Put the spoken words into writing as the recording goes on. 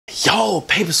Yo,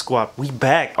 Paper Squad, we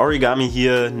back. Origami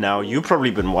here. Now, you've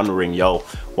probably been wondering, yo,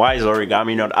 why is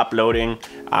Origami not uploading?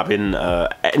 I've been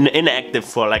inactive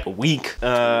for like a week.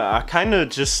 I kind of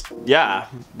just, yeah,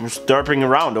 was derping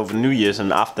around over New Year's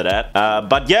and after that.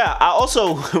 But yeah, I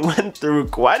also went through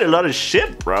quite a lot of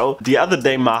shit, bro. The other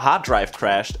day, my hard drive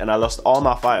crashed and I lost all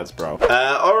my files, bro.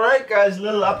 Alright guys,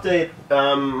 little update.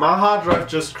 My hard drive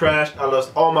just crashed. I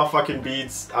lost all my fucking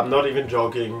beats. I'm not even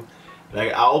joking.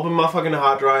 Like, I opened my fucking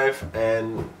hard drive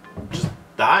and just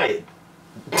died.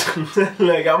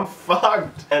 Like, I'm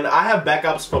fucked. And I have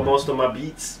backups for most of my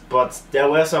beats, but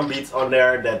there were some beats on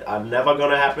there that are never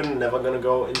gonna happen, never gonna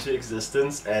go into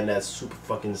existence, and that's super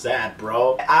fucking sad,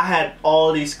 bro. I had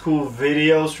all these cool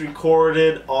videos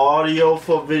recorded, audio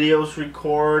for videos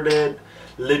recorded,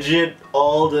 legit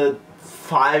all the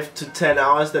 5 to 10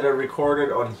 hours that I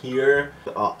recorded on here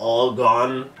are all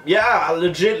gone. Yeah, I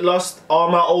legit lost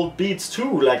all my old beats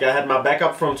too. Like, I had my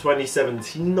backup from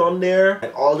 2017 on there.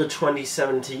 And all the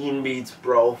 2017 beats,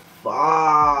 bro.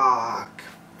 Fuck.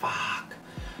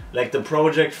 Like, the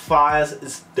project files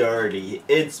is dirty.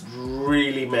 It's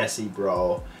really messy,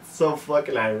 bro. So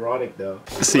fucking ironic though.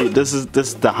 See, this is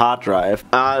the hard drive.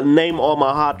 Name all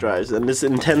my hard drives, and this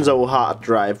Intenso hard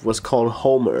drive was called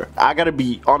Homer. I gotta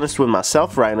be honest with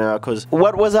myself right now, cause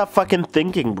what was I fucking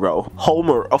thinking, bro?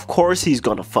 Homer, of course he's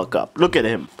gonna fuck up. Look at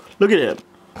him. Look at him.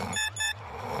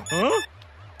 Huh?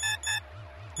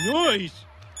 Noise.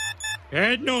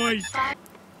 Bad noise.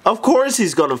 Of course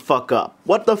he's gonna fuck up.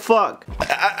 What the fuck?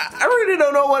 I really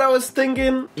don't know what I was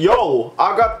thinking. Yo,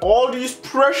 I got all these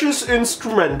precious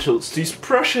instrumentals. These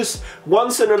precious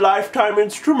once-in-a-lifetime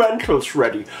instrumentals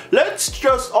ready. Let's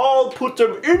just all put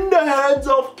them in the hands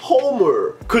of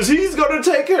Homer. Cause he's gonna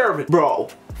take care of it. Bro,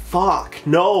 fuck.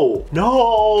 No.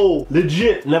 No.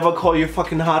 Legit. Never call your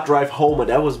fucking hard drive Homer.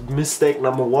 That was mistake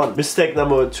number 1. Mistake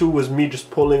number 2 was me just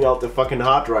pulling out the fucking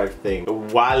hard drive thing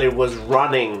while it was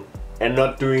running. And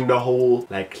not doing the whole,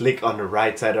 like, click on the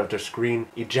right side of the screen,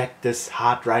 eject this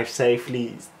hard drive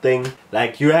safely thing.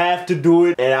 Like, you have to do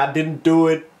it, and I didn't do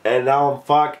it, and now I'm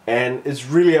fucked. And it's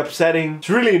really upsetting. It's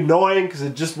really annoying, because I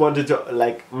just wanted to,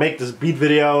 like, make this beat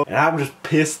video, and I'm just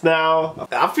pissed now.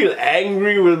 I feel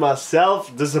angry with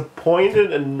myself,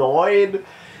 disappointed, annoyed.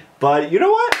 But you know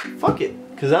what? Fuck it.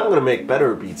 Because I'm gonna make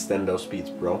better beats than those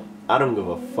beats, bro. I don't give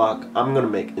a fuck. I'm gonna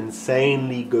make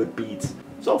insanely good beats.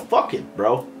 So fuck it,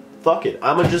 bro. Fuck it.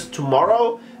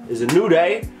 Tomorrow is a new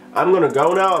day. I'm gonna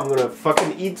go now. I'm gonna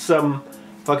fucking eat some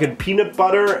fucking peanut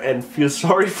butter and feel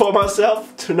sorry for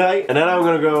myself tonight. And then I'm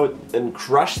gonna go and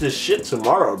crush this shit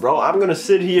tomorrow, bro. I'm gonna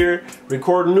sit here,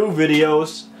 record new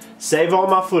videos, save all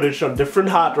my footage on different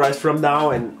hard drives from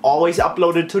now, and always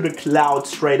upload it to the cloud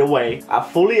straight away. I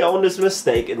fully own this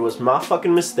mistake. It was my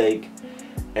fucking mistake.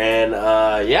 And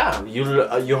yeah,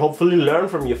 you hopefully learn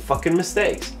from your fucking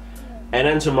mistakes. And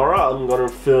then tomorrow I'm gonna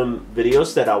film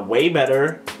videos that are way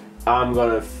better. I'm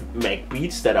gonna make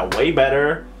beats that are way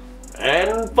better.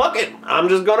 And fuck it, I'm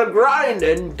just gonna grind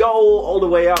and go all the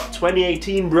way up.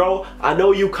 2018, bro. I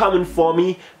know you coming for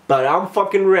me, but I'm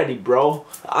fucking ready, bro.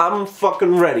 I'm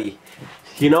fucking ready.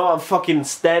 You know, I'm fucking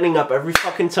standing up every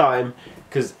fucking time.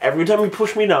 Cause every time you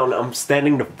push me down, I'm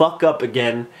standing the fuck up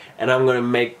again, and I'm gonna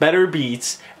make better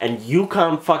beats, and you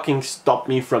can't fucking stop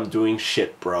me from doing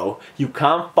shit, bro. You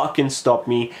can't fucking stop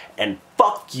me, and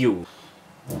fuck you.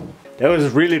 That was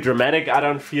really dramatic. I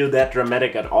don't feel that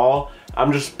dramatic at all.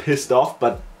 I'm just pissed off,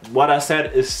 but what I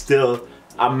said is still,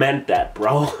 I meant that,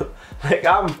 bro. Like,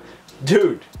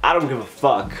 dude, I don't give a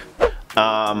fuck.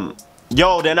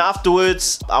 Yo, then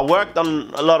afterwards, I worked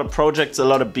on a lot of projects, a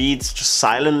lot of beats, just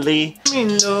silently. I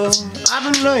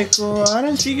don't like her, I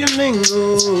don't see your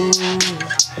lingo.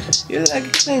 You like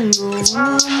a single.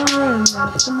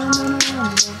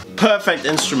 Perfect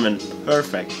instrument,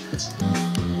 perfect.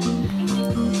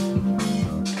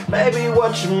 Baby,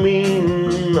 what you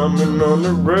mean? I'm on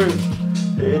the road.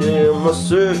 It in my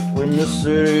suit when you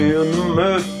city in the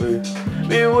Murphy.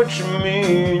 Be what you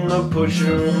mean, I put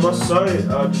you in my sight.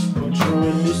 I just put you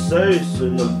in these sights,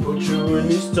 and I put you in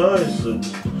these ties.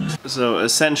 So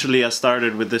essentially I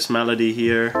started with this melody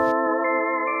here.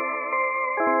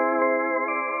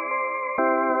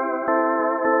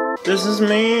 This is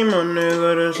me, my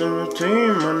nigga, this is the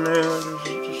team, my nigga, this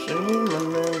is the scene, my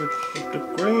nigga, this is the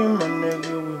cream, my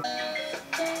nigga.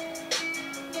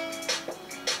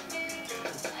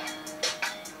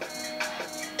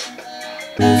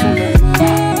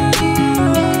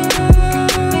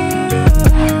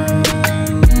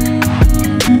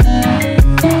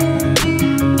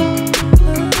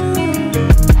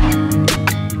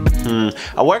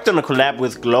 I worked on a collab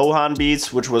with Glowhan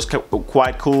Beats, which was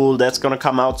quite cool. That's gonna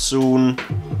come out soon.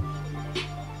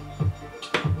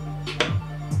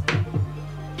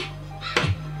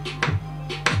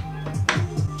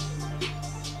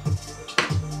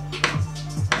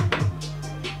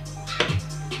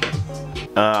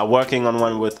 Working on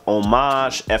one with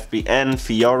Homage, FBN,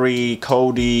 Fiori,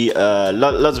 Cody,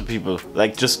 lots of people.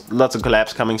 Like just lots of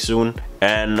collabs coming soon.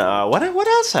 And what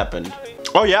else happened?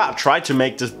 Oh yeah, I tried to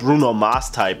make this Bruno Mars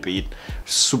type beat.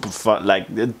 Super fun. Like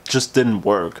it just didn't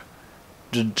work.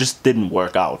 Just didn't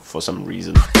work out for some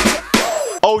reason.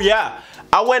 Oh yeah,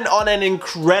 I went on an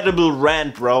incredible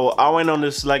rant, bro. I went on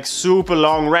this like super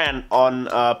long rant on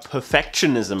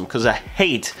perfectionism, because I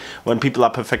hate when people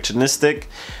are perfectionistic,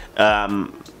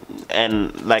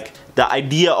 and like the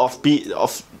idea of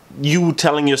you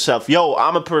telling yourself, yo,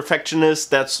 I'm a perfectionist,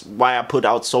 that's why I put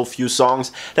out so few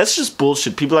songs. That's just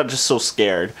bullshit. People are just so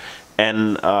scared.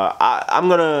 And I'm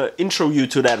gonna intro you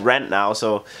to that rant now,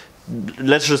 so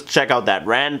let's just check out that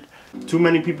rant. Too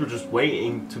many people just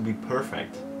waiting to be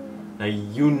perfect. Like,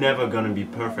 you never gonna be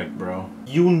perfect, bro.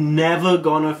 You never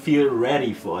gonna feel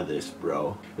ready for this,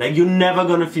 bro. Like, you never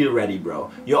gonna feel ready,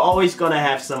 bro. You're always gonna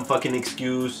have some fucking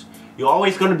excuse. You're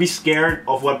always gonna be scared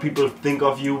of what people think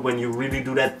of you when you really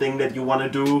do that thing that you wanna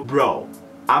do. Bro,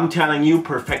 I'm telling you,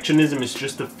 perfectionism is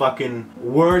just the fucking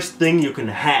worst thing you can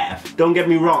have. Don't get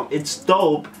me wrong, it's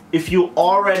dope if you're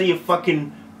already a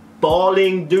fucking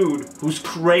balling dude who's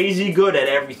crazy good at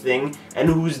everything and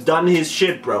who's done his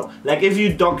shit, bro. Like if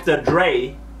you Dr.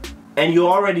 Dre and you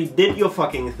already did your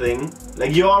fucking thing,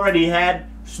 like you already had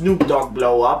Snoop Dogg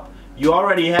blow up, you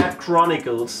already had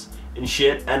Chronicles and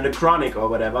shit, and the Chronic or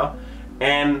whatever,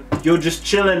 and you're just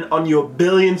chilling on your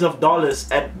billions of dollars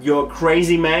at your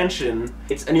crazy mansion,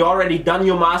 and you already done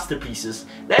your masterpieces,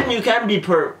 then you can be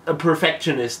a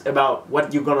perfectionist about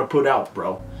what you're gonna put out,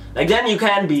 bro. Like then you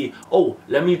can be, oh,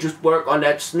 let me just work on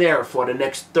that snare for the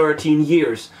next 13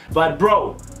 years. But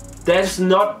bro, that's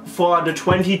not for the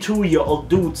 22-year-old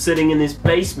dude sitting in his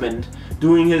basement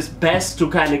doing his best to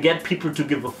kind of get people to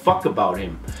give a fuck about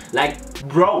him. Like,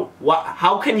 bro,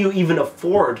 how can you even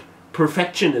afford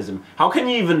perfectionism? How can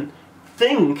you even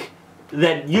think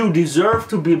that you deserve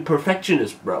to be a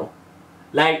perfectionist, bro?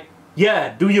 Like,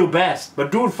 yeah, do your best,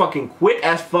 but dude, fucking quit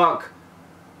as fuck.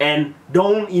 And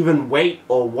don't even wait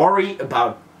or worry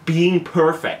about being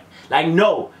perfect. Like,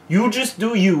 no, you just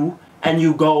do you, and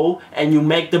you go and you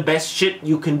make the best shit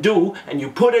you can do, and you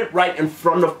put it right in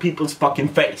front of people's fucking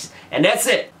face. And that's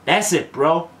it. That's it,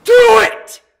 bro. Do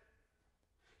it!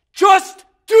 Just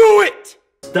do it!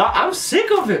 I'm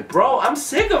sick of it, bro. I'm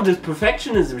sick of this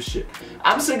perfectionism shit.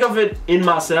 I'm sick of it in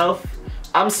myself.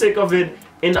 I'm sick of it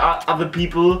in other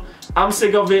people. I'm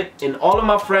sick of it in all of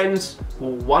my friends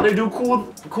who want to do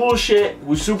cool shit,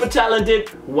 who's super talented,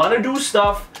 who want to do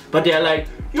stuff, but they're like,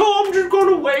 yo, I'm just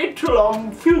gonna wait till I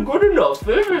feel good enough.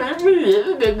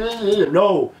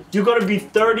 No, you're gonna be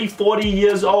 30, 40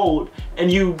 years old and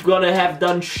you're gonna have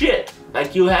done shit.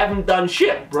 Like, you haven't done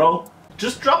shit, bro.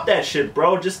 Just drop that shit,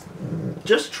 bro. Just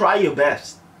try your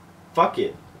best. Fuck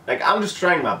it. Like, I'm just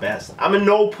trying my best. I'm in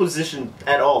no position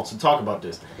at all to talk about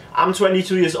this. I'm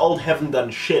 22 years old, haven't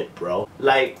done shit, bro.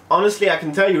 Like, honestly, I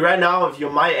can tell you right now, if you're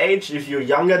my age, if you're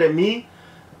younger than me,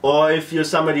 or if you're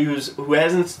somebody who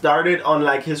hasn't started on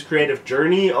like his creative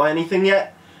journey or anything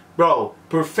yet, bro,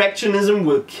 perfectionism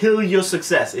will kill your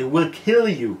success. It will kill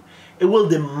you. It will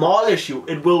demolish you.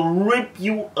 It will rip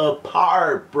you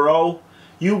apart, bro.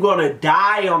 You're gonna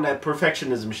die on that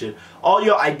perfectionism shit. All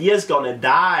your ideas gonna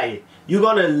die. You're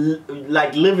gonna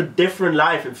like live a different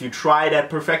life if you try that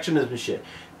perfectionism shit.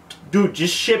 Dude,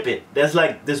 just ship it. There's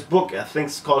like this book, I think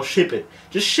it's called Ship It.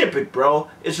 Just ship it, bro.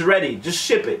 It's ready. Just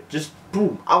ship it. Just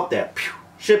boom, out there. Pew,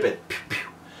 ship it. Pew, pew.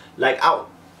 Like out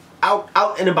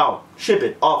and about. Ship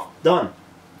it. Off. Done.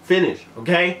 Finish.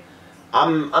 Okay?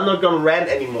 I'm not gonna rant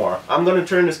anymore. I'm gonna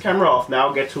turn this camera off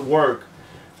now, get to work.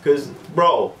 Cause,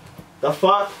 bro, the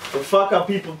fuck are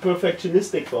people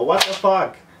perfectionistic for? What the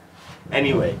fuck?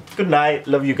 Anyway, good night.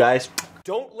 Love you guys.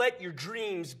 Don't let your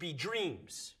dreams be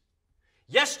dreams.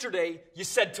 Yesterday, you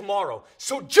said tomorrow.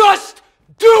 So just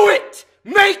do it!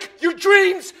 Make your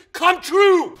dreams come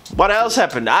true! What else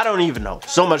happened? I don't even know.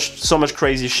 So much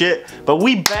crazy shit. But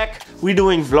we back. We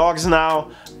doing vlogs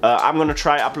now. I'm gonna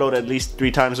try upload at least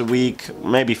 3 times a week.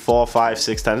 Maybe 4, 5,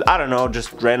 6 times. I don't know.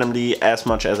 Just randomly as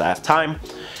much as I have time.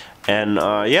 And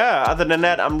yeah, other than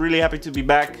that, I'm really happy to be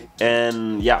back.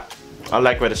 And yeah, I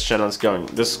like where this channel is going.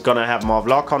 This is gonna have more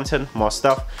vlog content, more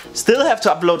stuff. Still have to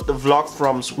upload the vlog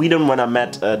from Sweden when I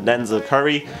met Denzel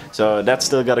Curry. So that's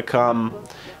still gotta come.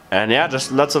 And yeah,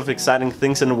 just lots of exciting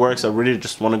things in the works. I really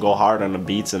just want to go hard on the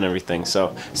beats and everything.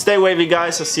 So stay wavy,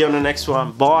 guys. I'll see you on the next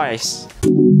one. Boys.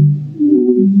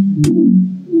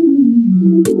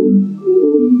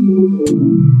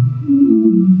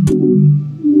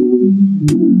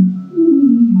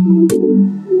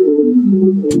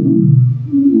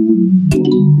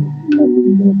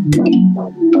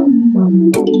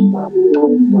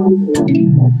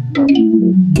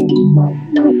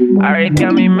 Alright,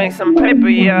 Gami, make some paper,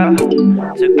 yeah.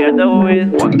 Together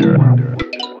with Wonder.